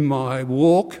in my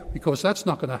walk, because that's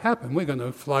not going to happen. We're going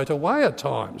to float away at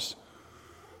times.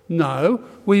 No,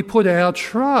 we put our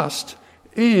trust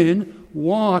in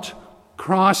what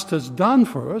Christ has done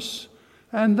for us,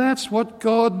 and that's what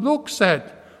God looks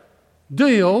at.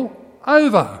 Deal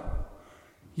over.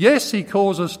 Yes, he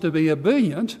calls us to be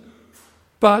obedient,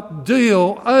 but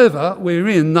deal over we're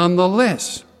in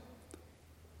nonetheless.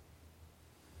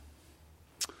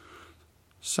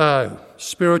 So,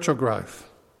 spiritual growth.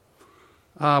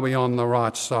 Are we on the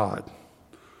right side?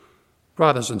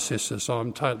 Brothers and sisters,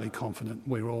 I'm totally confident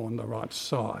we're all on the right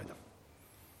side.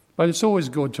 But it's always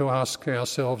good to ask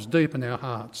ourselves deep in our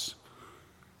hearts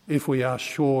if we are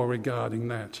sure regarding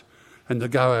that, and to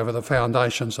go over the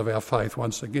foundations of our faith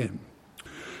once again.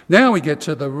 Now we get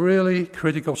to the really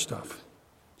critical stuff.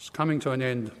 It's coming to an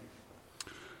end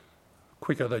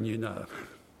quicker than you know.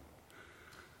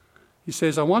 He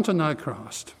says, I want to know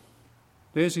Christ.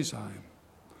 There's his aim.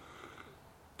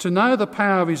 To know the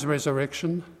power of his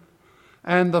resurrection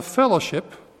and the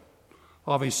fellowship,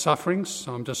 of his sufferings.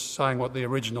 I'm just saying what the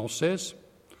original says.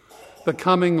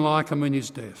 Becoming like him in his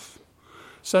death.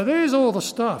 So there's all the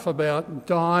stuff about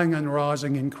dying and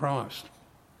rising in Christ.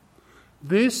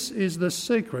 This is the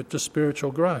secret to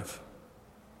spiritual growth.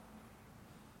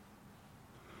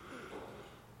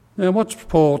 Now, what's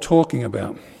Paul talking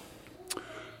about?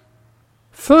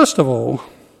 First of all,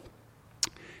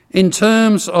 in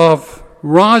terms of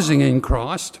rising in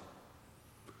Christ,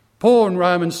 Paul in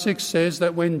Romans 6 says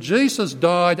that when Jesus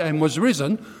died and was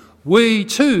risen, we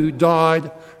too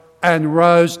died and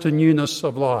rose to newness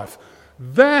of life.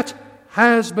 That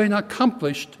has been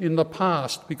accomplished in the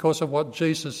past because of what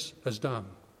Jesus has done.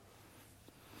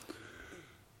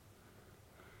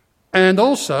 And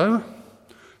also,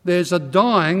 there's a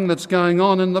dying that's going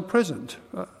on in the present.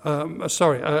 A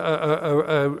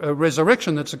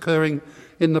resurrection that's occurring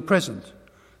in the present.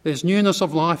 There's newness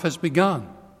of life has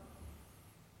begun.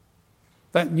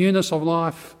 That newness of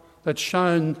life that's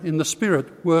shown in the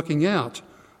Spirit working out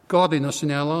godliness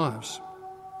in our lives.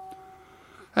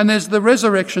 And there's the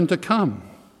resurrection to come.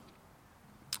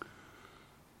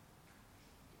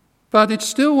 But it's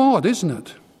still odd, isn't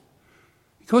it?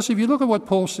 Because if you look at what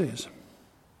Paul says,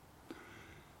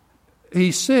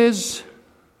 he says,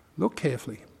 look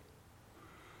carefully,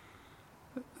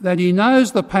 that he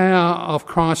knows the power of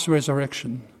Christ's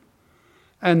resurrection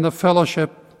and the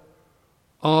fellowship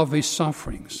of his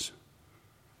sufferings.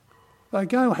 They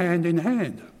go hand in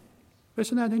hand.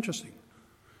 Isn't that interesting?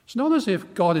 It's not as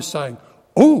if God is saying,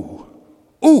 oh,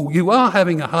 you are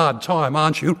having a hard time,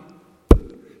 aren't you?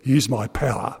 Here's my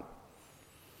power.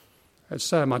 As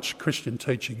so much Christian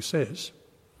teaching says.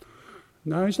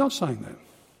 No, he's not saying that.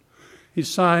 He's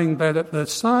saying that at the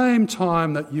same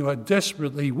time that you are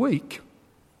desperately weak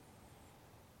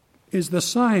is the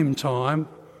same time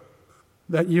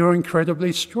that you're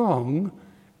incredibly strong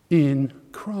in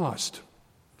Christ.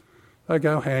 They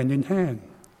go hand in hand.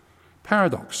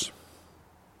 Paradox.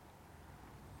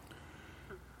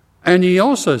 And he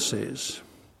also says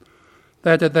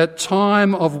that at that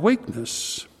time of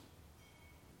weakness,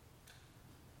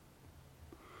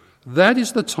 that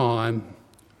is the time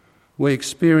we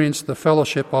experience the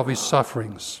fellowship of his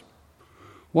sufferings.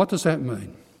 What does that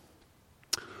mean?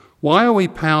 Why are we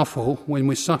powerful when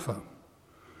we suffer?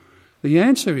 The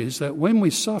answer is that when we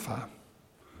suffer,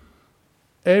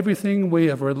 everything we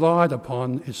have relied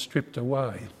upon is stripped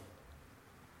away.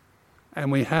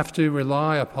 And we have to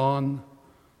rely upon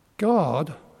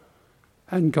God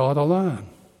and God alone.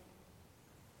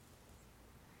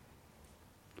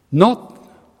 Not,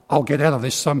 I'll get out of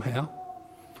this somehow.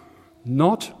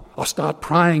 Not, I'll start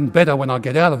praying better when I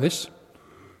get out of this.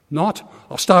 Not,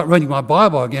 I'll start reading my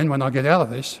Bible again when I get out of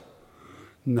this.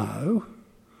 No.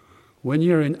 When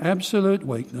you're in absolute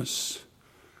weakness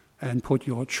and put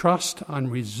your trust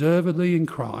unreservedly in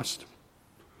Christ,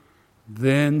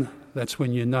 then that's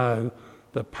when you know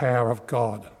the power of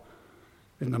God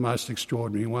in the most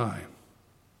extraordinary way.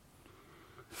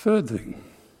 Third thing,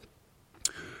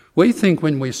 we think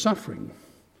when we're suffering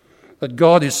that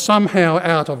God is somehow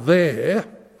out of there,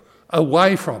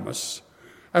 away from us,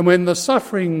 and when the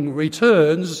suffering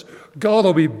returns, God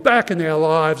will be back in our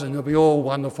lives and it'll be all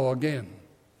wonderful again.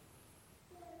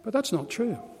 But that's not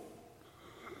true.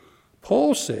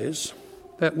 Paul says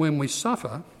that when we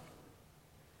suffer,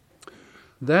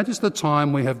 that is the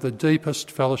time we have the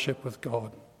deepest fellowship with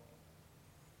God.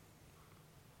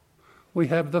 We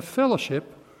have the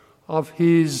fellowship of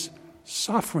his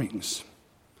sufferings.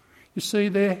 You see,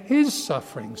 they're his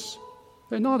sufferings.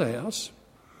 They're not ours.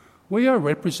 We are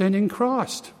representing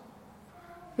Christ.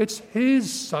 It's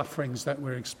his sufferings that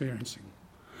we're experiencing.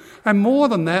 And more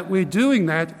than that, we're doing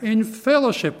that in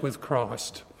fellowship with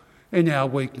Christ in our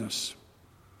weakness.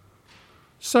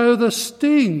 So the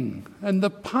sting and the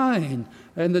pain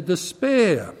and the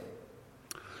despair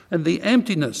and the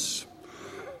emptiness,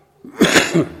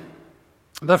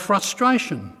 the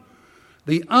frustration,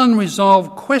 the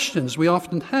unresolved questions we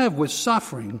often have with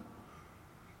suffering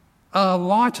are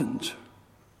lightened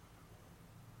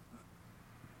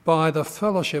by the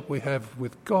fellowship we have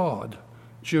with God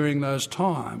during those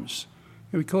times,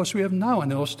 because we have no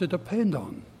one else to depend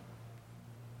on.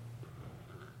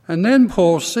 And then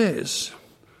Paul says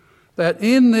that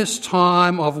in this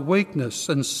time of weakness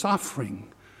and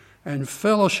suffering and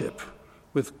fellowship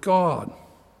with God,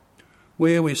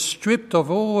 where we're stripped of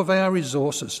all of our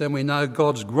resources and we know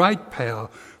God's great power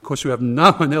because we have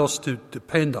no one else to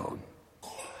depend on,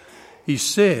 he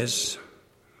says,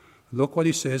 look what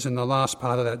he says in the last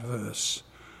part of that verse,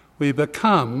 we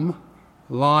become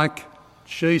like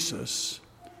Jesus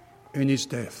in his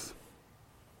death.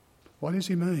 What does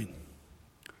he mean?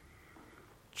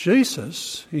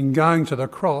 Jesus, in going to the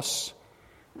cross,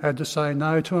 had to say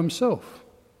no to himself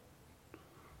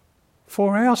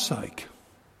for our sake,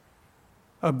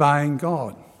 obeying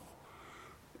God.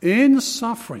 In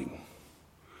suffering,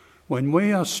 when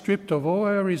we are stripped of all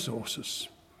our resources,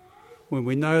 when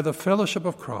we know the fellowship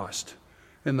of Christ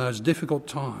in those difficult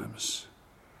times,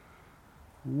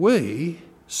 we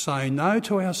say no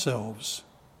to ourselves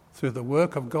through the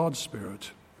work of God's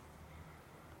Spirit.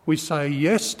 We say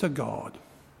yes to God,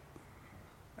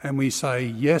 and we say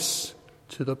yes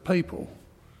to the people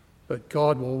that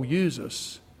God will use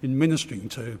us in ministering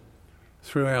to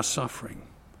through our suffering.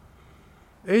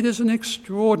 It is an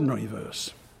extraordinary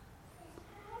verse,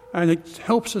 and it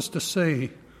helps us to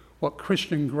see what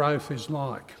Christian growth is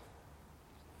like.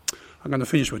 I'm going to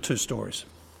finish with two stories.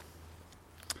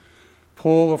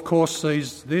 Paul, of course,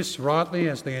 sees this rightly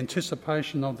as the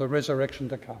anticipation of the resurrection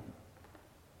to come.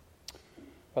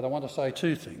 But I want to say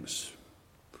two things.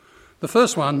 The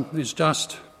first one is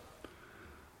just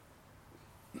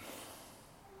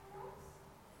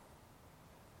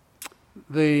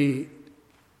the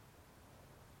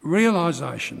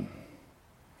realisation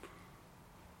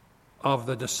of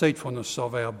the deceitfulness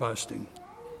of our boasting.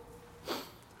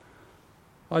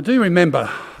 I do remember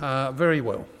very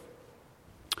well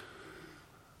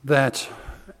that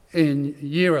in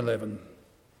year 11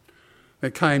 there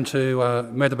came to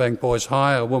Meadowbank Boys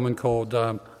High a woman called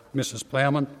Mrs.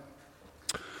 Plowman,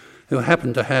 who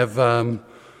happened to have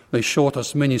the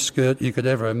shortest miniskirt you could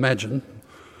ever imagine,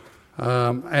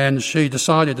 and she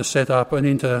decided to set up an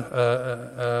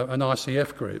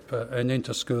ICF group, an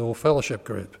inter-school fellowship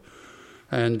group,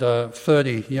 and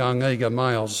 30 young eager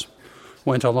males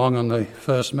went along on the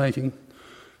first meeting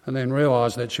and then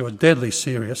realised that she was deadly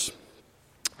serious,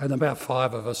 and about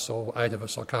 5 of us or 8 of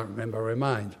us, I can't remember,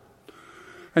 remained.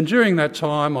 And during that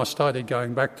time I started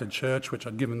going back to church, which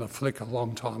I'd given the flick a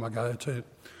long time ago to,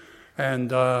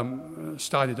 and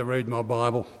started to read my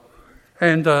Bible.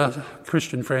 And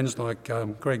Christian friends like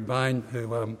Greg Bain,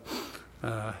 who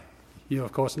you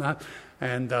of course know,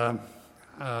 and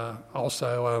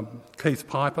also Keith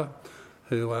Piper,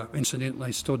 who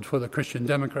incidentally stood for the Christian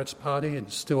Democrats Party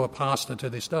and still a pastor to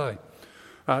this day.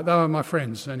 They were my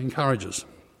friends and encouragers.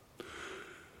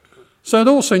 So it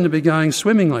all seemed to be going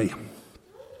swimmingly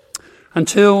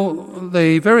until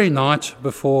the very night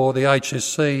before the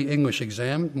HSC English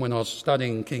exam, when I was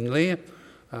studying King Lear,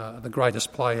 the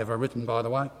greatest play ever written, by the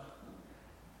way.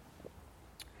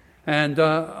 And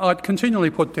I'd continually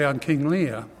put down King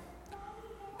Lear,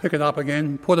 pick it up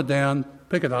again, put it down,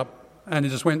 pick it up, and it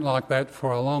just went like that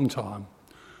for a long time.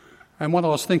 And what I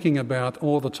was thinking about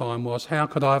all the time was, how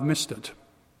could I have missed it?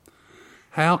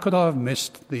 How could I have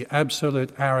missed the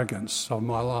absolute arrogance of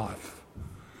my life?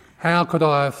 How could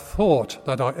I have thought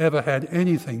that I ever had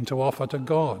anything to offer to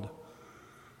God?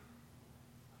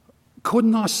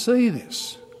 Couldn't I see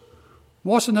this?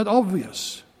 Wasn't it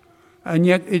obvious? And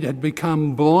yet it had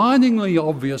become blindingly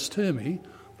obvious to me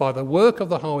by the work of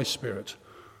the Holy Spirit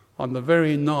on the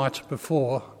very night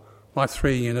before my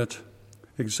 3-unit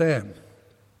exam.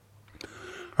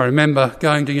 I remember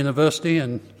going to university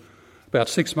and about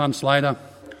 6 months later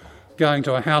going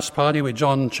to a house party where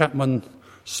John Chapman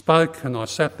spoke, and I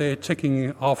sat there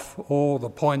ticking off all the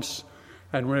points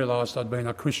and realised I'd been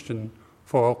a Christian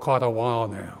for quite a while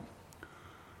now.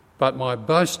 But my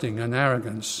boasting and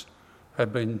arrogance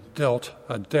had been dealt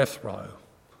a death row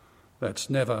that's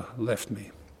never left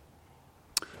me.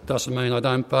 Doesn't mean I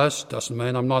don't boast, doesn't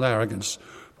mean I'm not arrogant,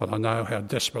 but I know how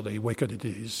desperately wicked it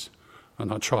is,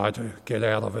 and I try to get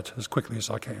out of it as quickly as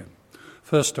I can.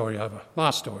 First story over.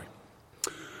 Last story.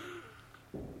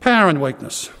 Power and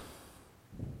weakness.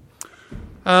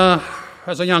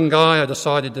 As a young guy, I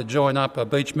decided to join up a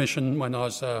beach mission when I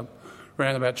was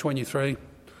around about 23.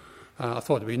 I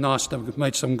thought it'd be nice to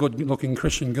meet some good-looking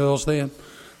Christian girls there.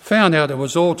 Found out it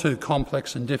was all too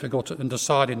complex and difficult and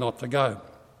decided not to go.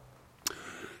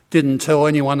 Didn't tell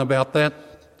anyone about that,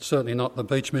 certainly not the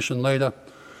beach mission leader.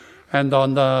 And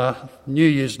on New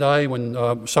Year's Day, on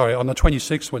the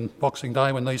 26th, when Boxing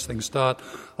Day, when these things start,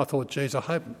 I thought, geez, I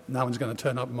hope no one's going to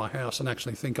turn up at my house and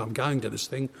actually think I'm going to this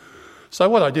thing. So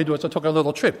what I did was I took a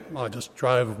little trip. I just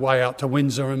drove way out to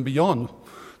Windsor and beyond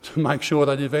to make sure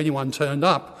that if anyone turned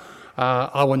up,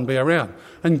 I wouldn't be around.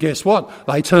 And guess what?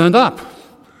 They turned up.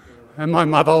 And my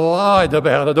mother lied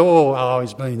about it all. Oh,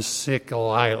 he's been sick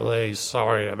lately,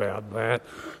 sorry about that,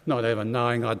 not even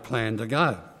knowing I'd planned to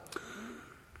go.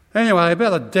 Anyway,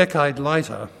 about a decade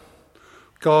later,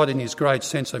 God, in his great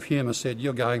sense of humour, said,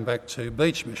 you're going back to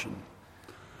beach mission,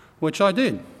 which I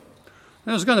did.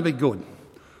 It was going to be good.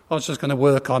 I was just going to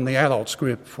work on the adults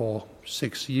group for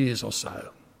 6 years or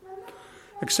so.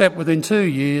 Except within 2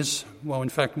 years, well, in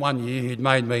fact 1 year, he'd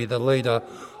made me the leader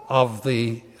of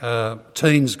the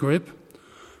teens group,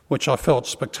 which I felt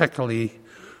spectacularly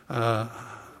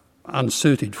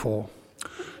unsuited for.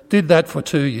 Did that for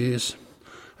 2 years.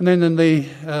 And then in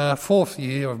the fourth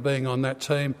year of being on that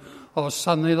team, I was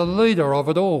suddenly the leader of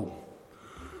it all.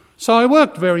 So I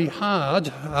worked very hard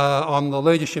on the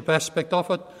leadership aspect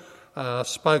of it,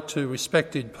 spoke to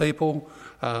respected people,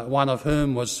 one of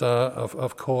whom was,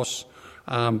 of course,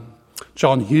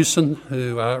 John Hewson,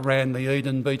 who ran the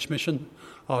Eden Beach Mission.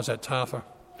 I was at Tarfa.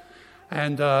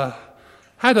 And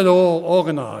had it all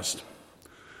organised.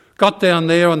 Got down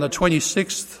there on the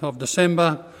 26th of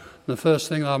December. The first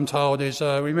thing I'm told is,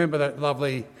 remember that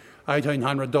lovely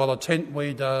 $1,800 tent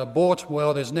we'd bought?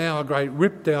 Well, there's now a great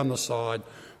rip down the side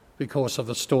because of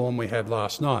the storm we had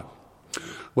last night.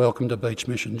 Welcome to Beach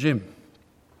Mission Gym.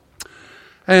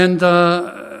 And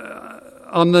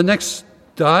on the next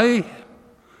day,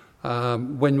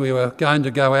 when we were going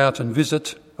to go out and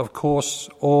visit, of course,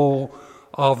 all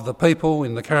of the people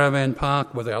in the caravan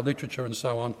park with our literature and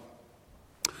so on,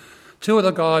 two of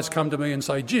the guys come to me and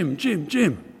say,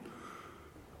 Jim,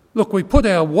 look, we put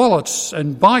our wallets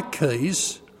and bike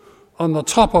keys on the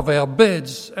top of our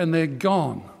beds and they're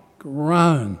gone.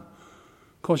 Groan.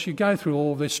 Of course, you go through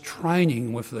all this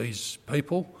training with these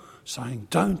people saying,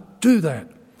 don't do that.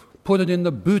 Put it in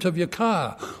the boot of your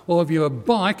car. Or if you're a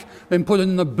bike, then put it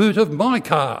in the boot of my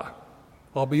car.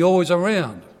 I'll be always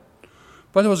around.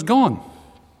 But it was gone.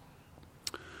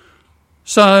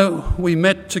 So we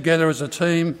met together as a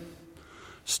team.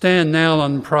 Stan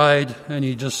Nowlan prayed and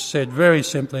he just said very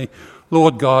simply,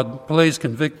 Lord God, please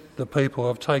convict the people who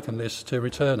have taken this to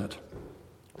return it.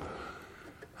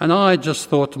 And I just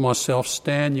thought to myself,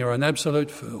 Stan, you're an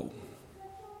absolute fool.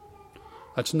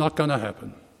 That's not going to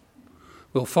happen.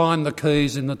 We'll find the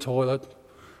keys in the toilet.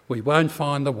 We won't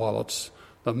find the wallets.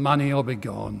 The money will be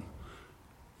gone.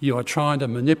 You are trying to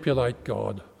manipulate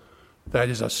God. That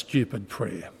is a stupid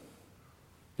prayer.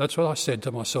 That's what I said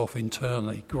to myself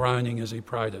internally, groaning as he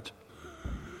prayed it.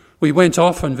 We went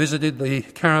off and visited the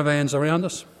caravans around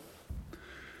us.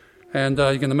 And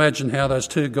you can imagine how those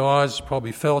two guys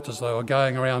probably felt as they were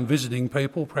going around visiting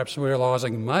people, perhaps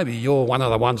realising maybe you're one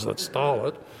of the ones that stole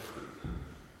it.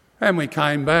 And we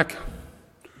came back.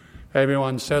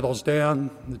 Everyone settles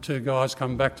down. The two guys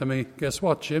come back to me. Guess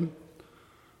what, Jim?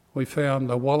 We found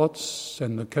the wallets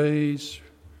and the keys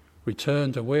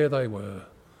returned to where they were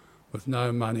with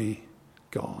no money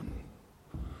gone.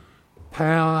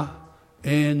 Power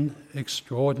in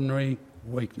extraordinary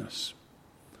weakness.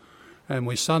 And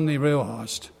we suddenly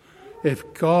realised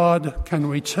if God can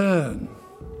return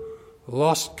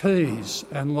lost keys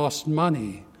and lost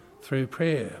money through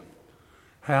prayer,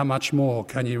 how much more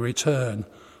can he return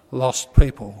lost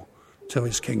people to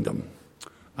his kingdom?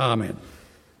 Amen.